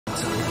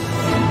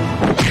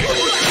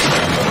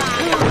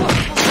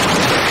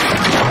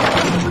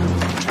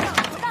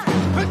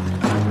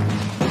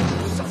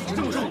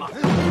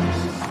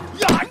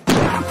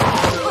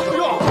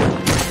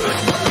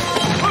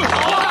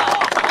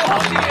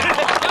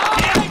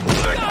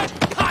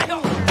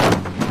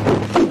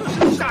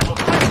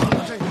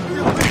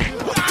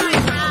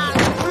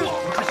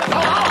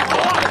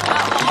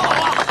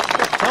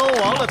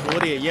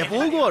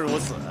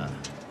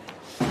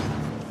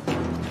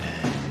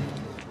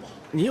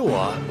你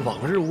我往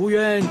日无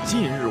冤，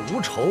近日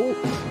无仇，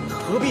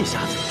何必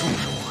下此重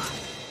手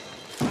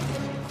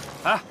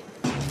啊？哎，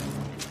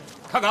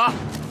看看啊，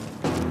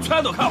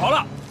全都看好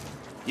了，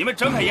你们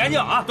睁开眼睛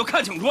啊，都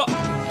看清楚，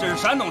这是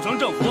山东省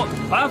政府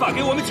颁发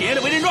给我们今年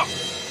的委任状，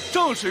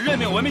正式任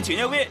命我们今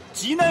年为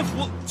济南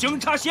府警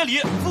察协理，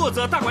负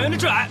责大观园的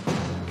治安。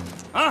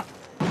啊！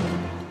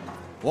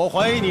我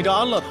怀疑你这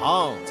安乐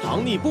堂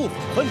藏匿不法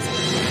分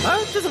子。啊，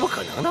这怎么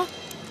可能呢？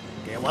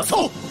给我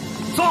搜！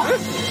走！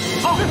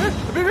好！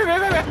别！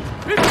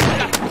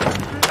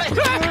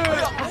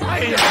哎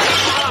呀！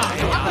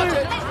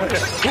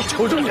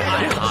求重点！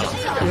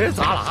别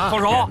砸了啊！放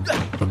手！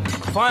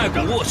妨碍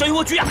公务，先由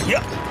我拘押你。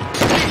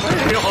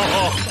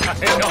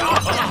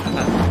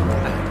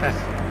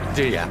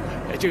这爷，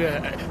这个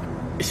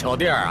小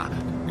弟儿啊，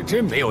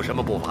真没有什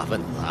么不法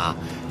分子啊，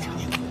请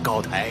您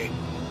高抬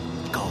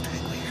贵手。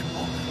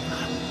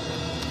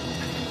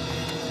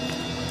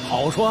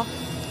好说，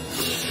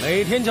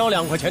每天交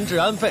2块钱治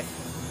安费，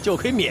就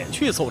可以免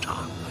去搜查。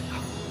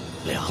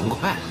2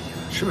块，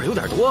是不是有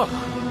点多了？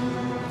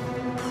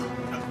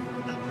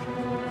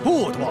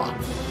不多，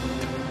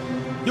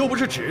又不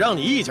是只让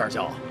你一家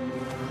交。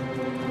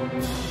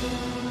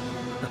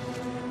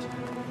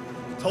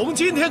从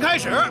今天开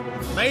始，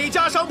每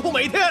家商铺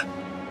每天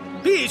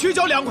必须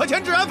交2块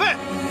钱治安费。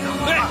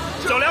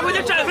对，交2块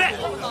钱治安费。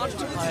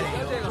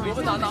我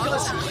们哪拿得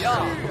起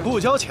呀？不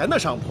交钱的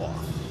商铺，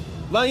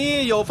万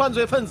一有犯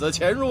罪分子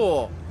潜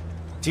入，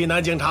济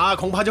南警察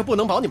恐怕就不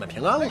能保你们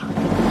平安了。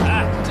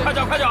哎，快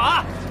交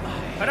啊！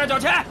快点交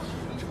钱！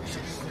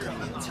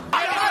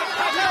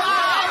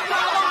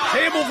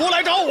谁不服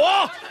来找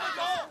我！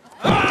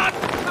啊！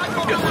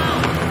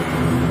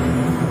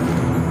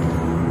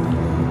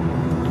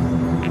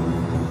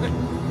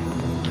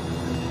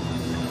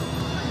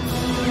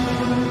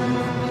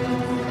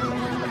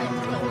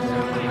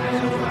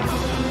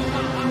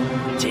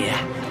姐，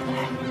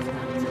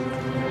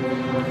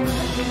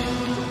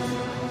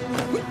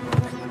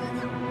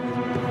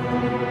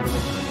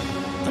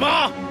怎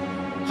么？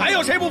还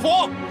有谁不服？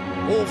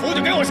不服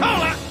就给我上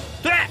来！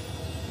对，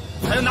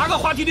还有哪个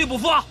话题队不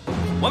服？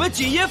我们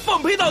今夜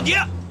奉陪到底！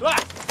对，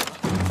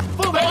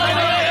奉陪到底！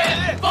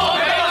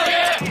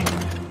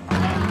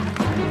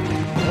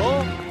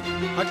哦，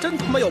还真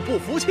他妈有不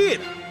服气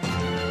的，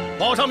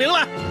报上名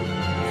来！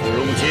芙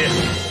蓉街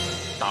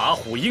打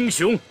虎英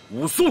雄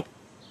武松。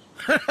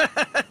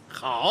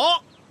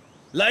好，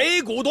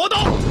擂鼓夺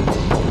刀。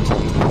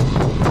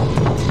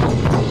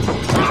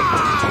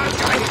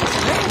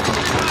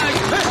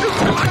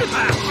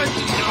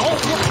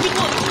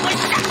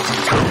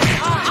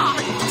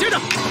接着，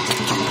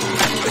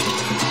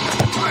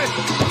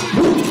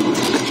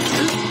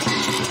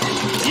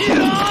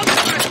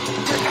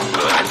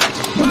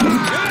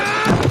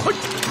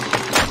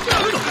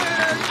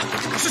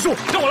师叔，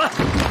跟我来。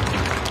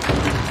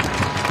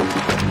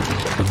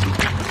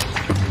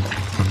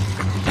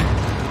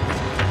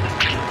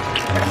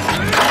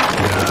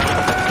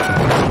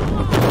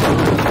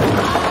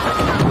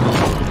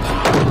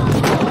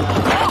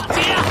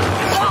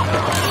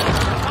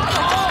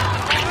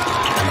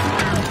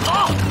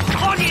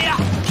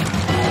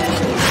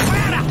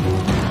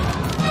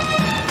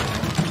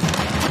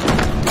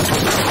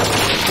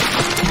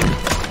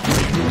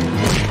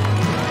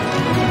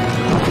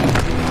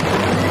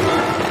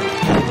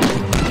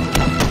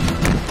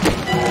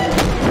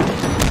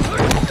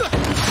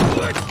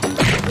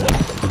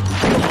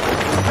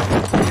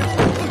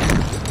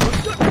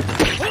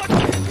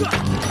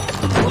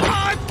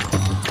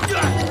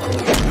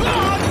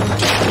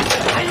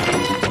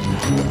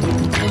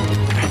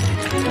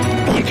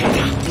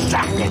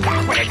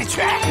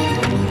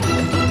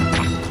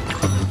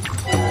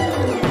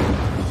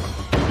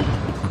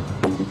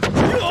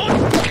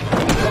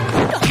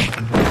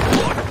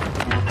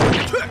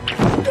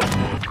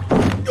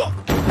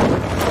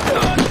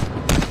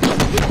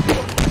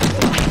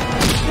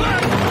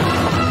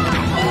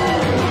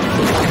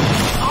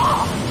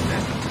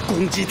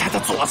攻击他的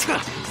左侧，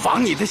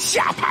防你的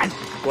下盘。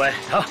乖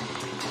啊！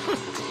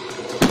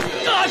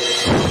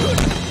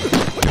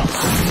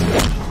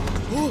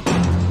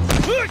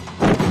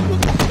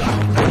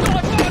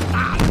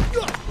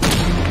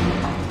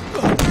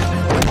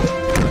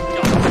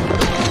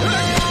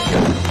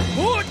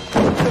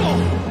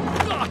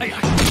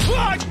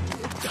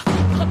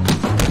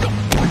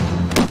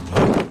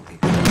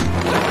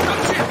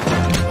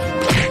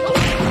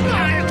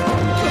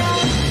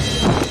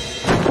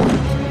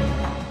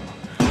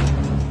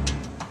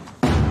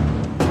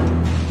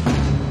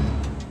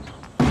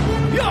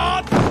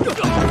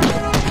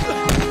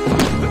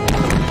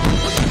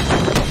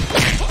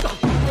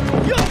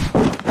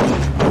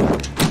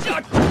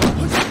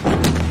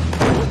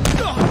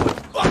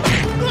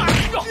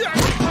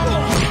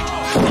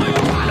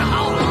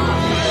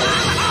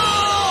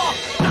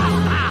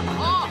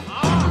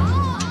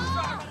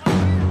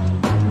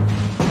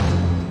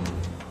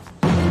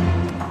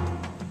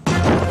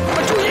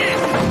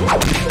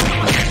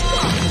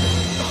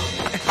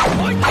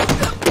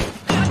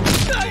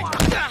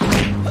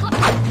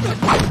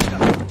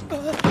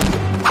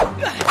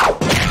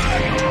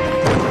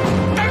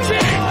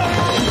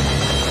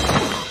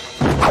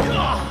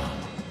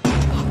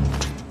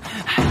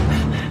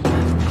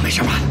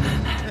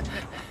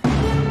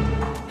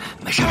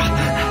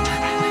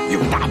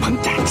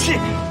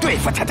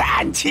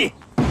气。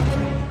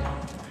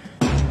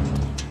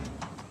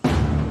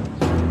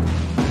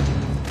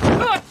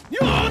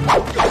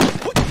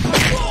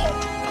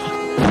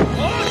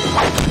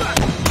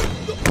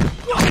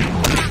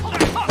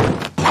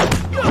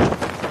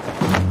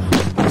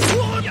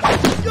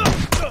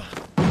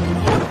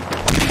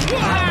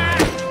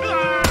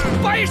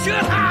掰折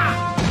他！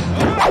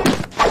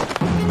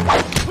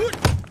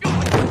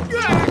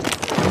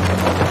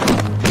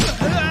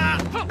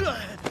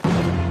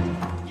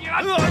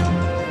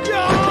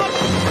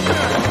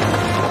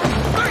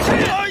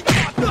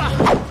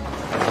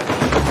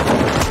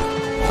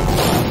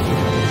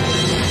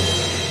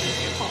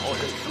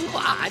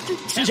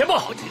提前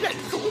报，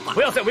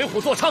不要再为虎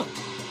作伥，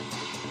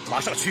马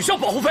上取消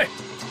保护费。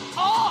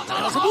哦，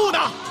要是不呢？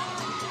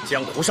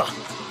江湖上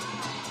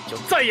就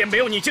再也没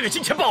有你这个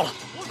金钱豹了。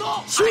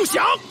休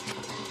想！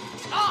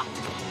啊！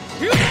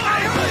师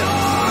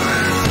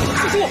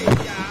叔，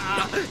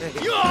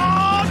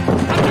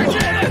姐，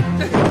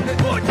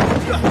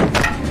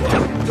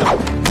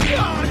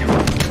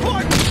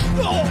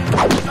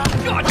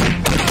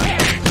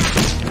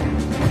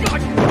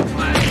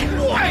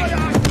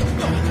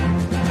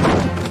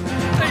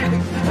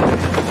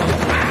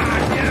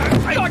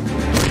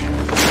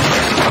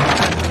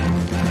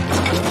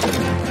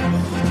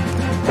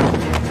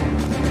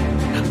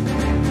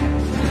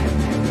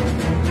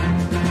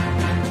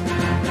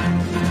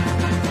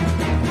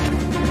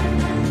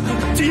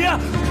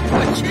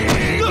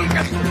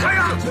开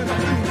呀！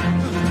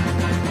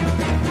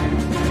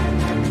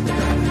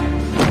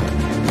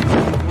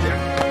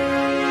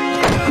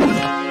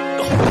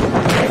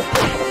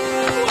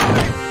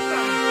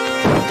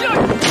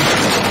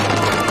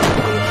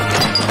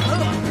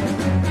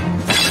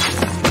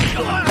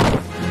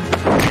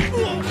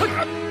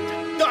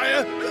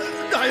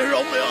大爷饶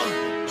命！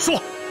说，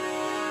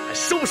还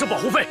收不收保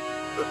护费？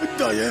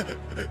大爷，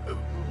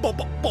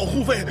保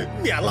护费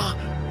免了。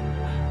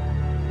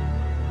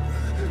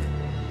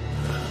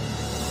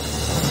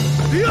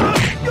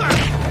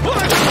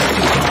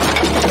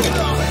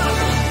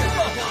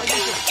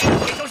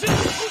小心！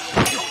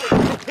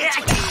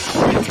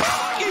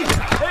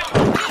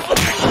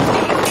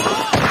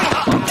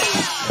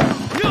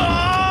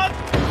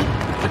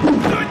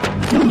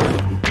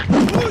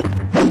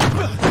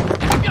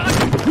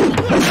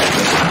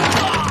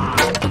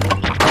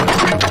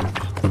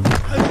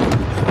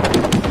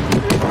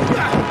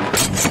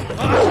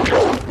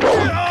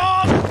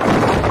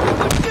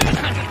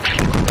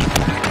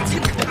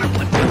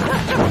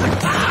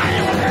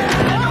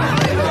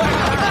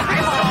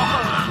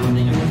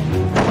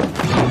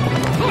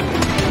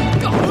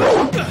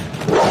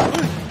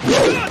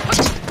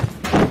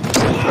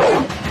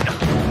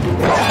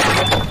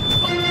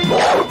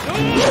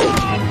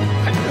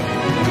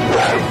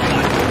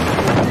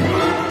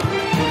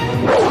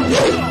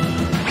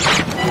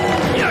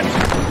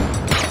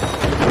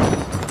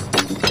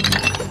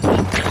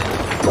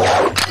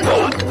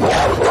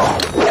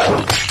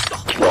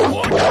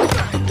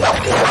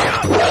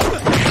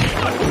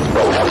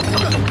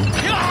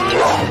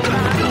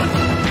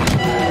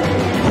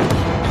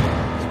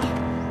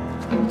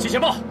金钱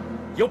豹，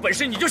有本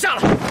事你就下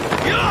来！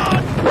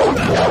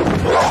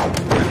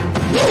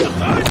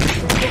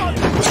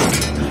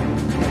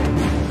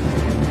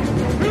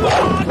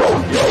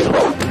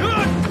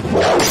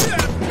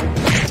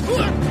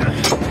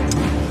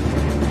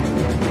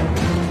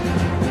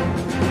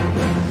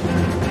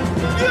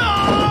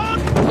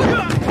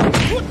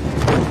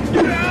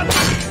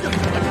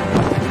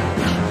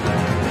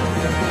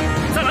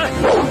再来！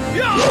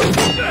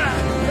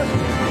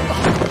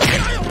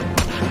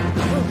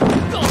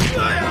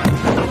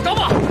打不着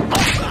吧？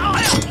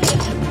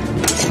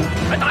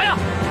还打呀！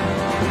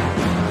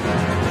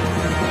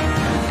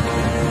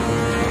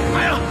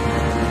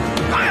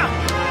打呀！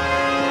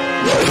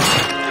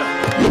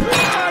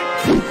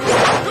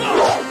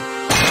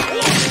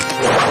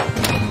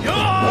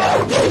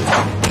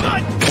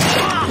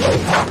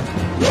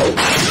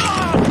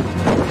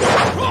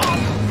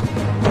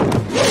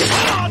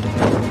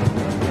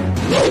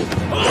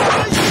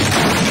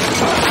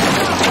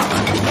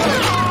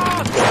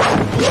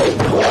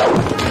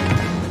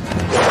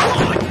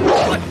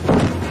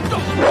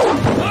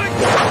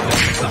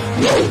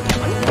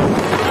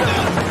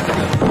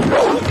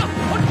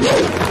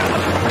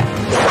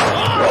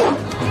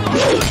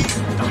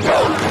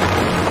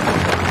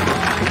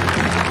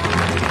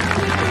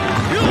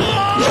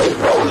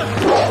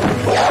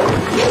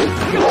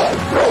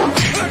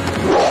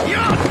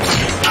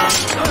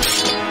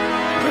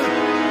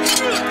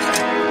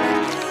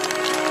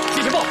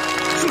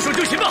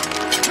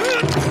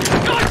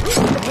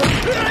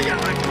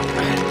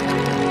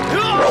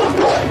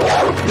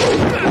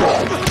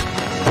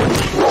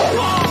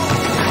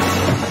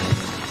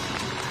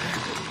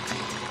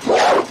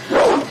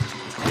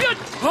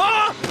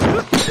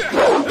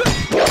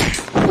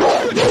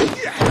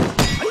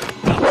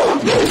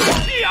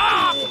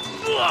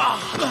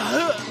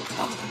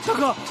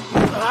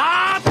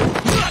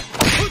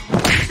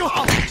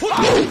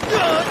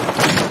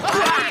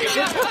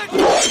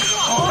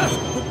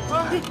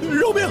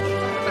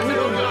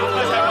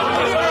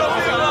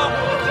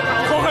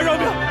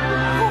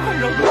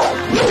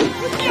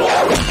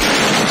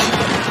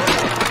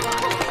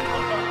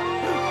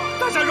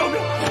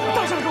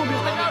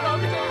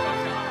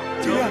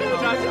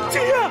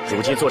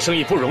做生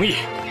意不容易，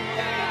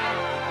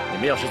你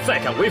们要是再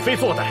敢为非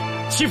作歹，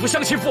欺负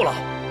乡亲父老，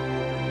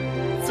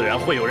自然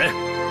会有人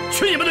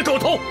取你们的狗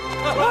头。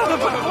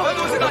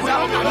多谢大家，